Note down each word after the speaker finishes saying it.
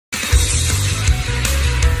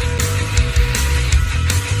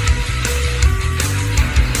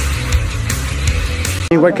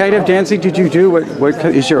What kind of dancing did you do? What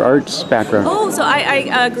is your arts background? Oh, so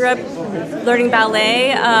I grew up learning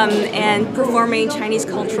ballet and performing Chinese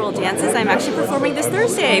cultural dances. I'm actually performing this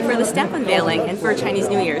Thursday for the stamp unveiling and for Chinese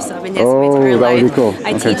New Year. So I've been dancing my entire life. That would be cool.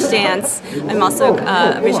 I teach dance. I'm also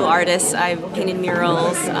a visual artist. I've painted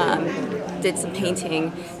murals. Did some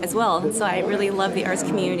painting as well, and so I really love the arts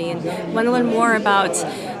community and want to learn more about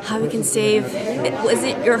how we can save. Is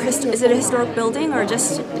it a historic building or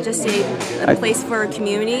just a place for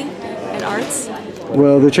community and arts?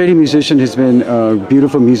 Well, the Trading Musician has been a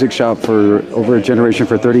beautiful music shop for over a generation,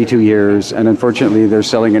 for 32 years, and unfortunately they're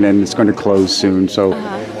selling it and it's going to close soon. So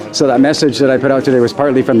that message that I put out today was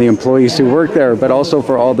partly from the employees who work there, but also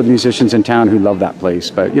for all the musicians in town who love that place.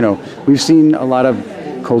 But we've seen a lot of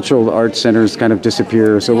cultural arts centers kind of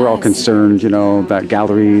disappear, so we're all concerned, that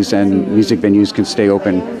galleries and music venues can stay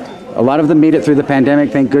open. A lot of them made it through the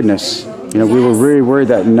pandemic, thank goodness. We were really worried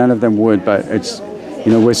that none of them would, but it's,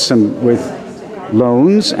 with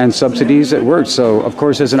loans and subsidies, it worked. So, of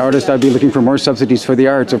course, as an artist, I'd be looking for more subsidies for the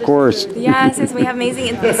arts, of course. Yes, we have amazing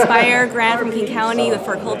Inspire grant from King County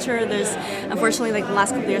for culture. There's, unfortunately, the last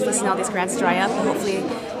couple of years, we've seen all these grants dry up. But hopefully,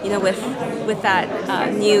 with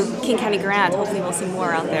that new King County grant, hopefully we'll see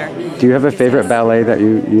more out there. Do you have a favorite ballet that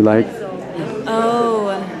you like? Oh.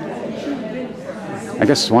 I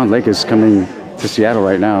guess Swan Lake is coming to Seattle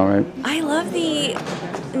right now, right? I love the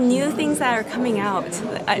new things that are coming out.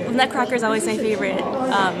 Nutcracker is always my favorite,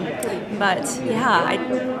 but yeah,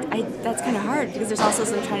 that's kind of hard because there's also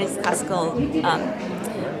some Chinese classical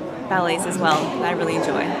ballets as well that I really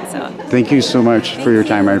enjoy. So thank you so much for your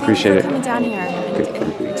time. I appreciate it. Coming down here.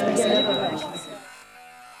 Good.